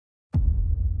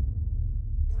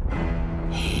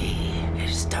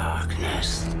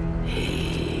darkness.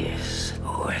 He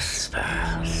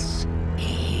whispers.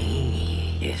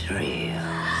 He is real.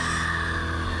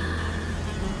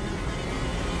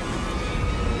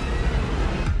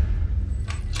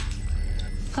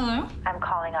 Hello? I'm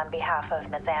calling on behalf of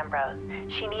Ms. Ambrose.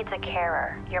 She needs a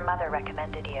carer. Your mother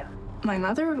recommended you. My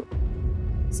mother?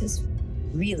 This is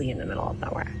really in the middle of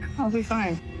nowhere. I'll be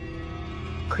fine.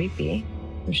 Creepy.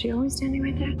 Was she always standing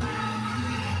right there?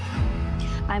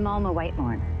 I'm Alma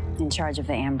Whitehorn, in charge of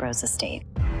the Ambrose estate.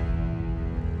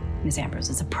 Ms. Ambrose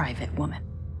is a private woman.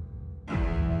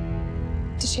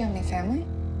 Does she have any family?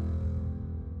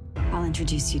 I'll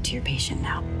introduce you to your patient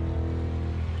now.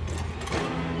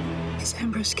 Miss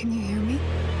Ambrose, can you hear me?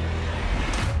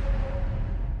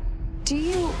 Do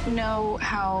you know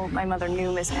how my mother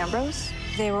knew Miss Ambrose?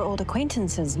 They were old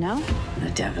acquaintances, no?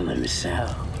 The devil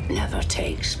himself never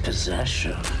takes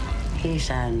possession. He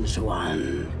sends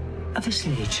one of his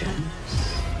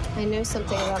legions. I know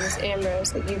something about Miss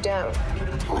Ambrose that you don't.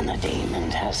 When the demon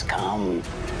has come,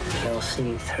 you'll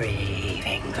see 3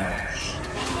 fingers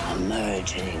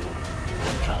emerging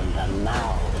from the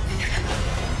mouth.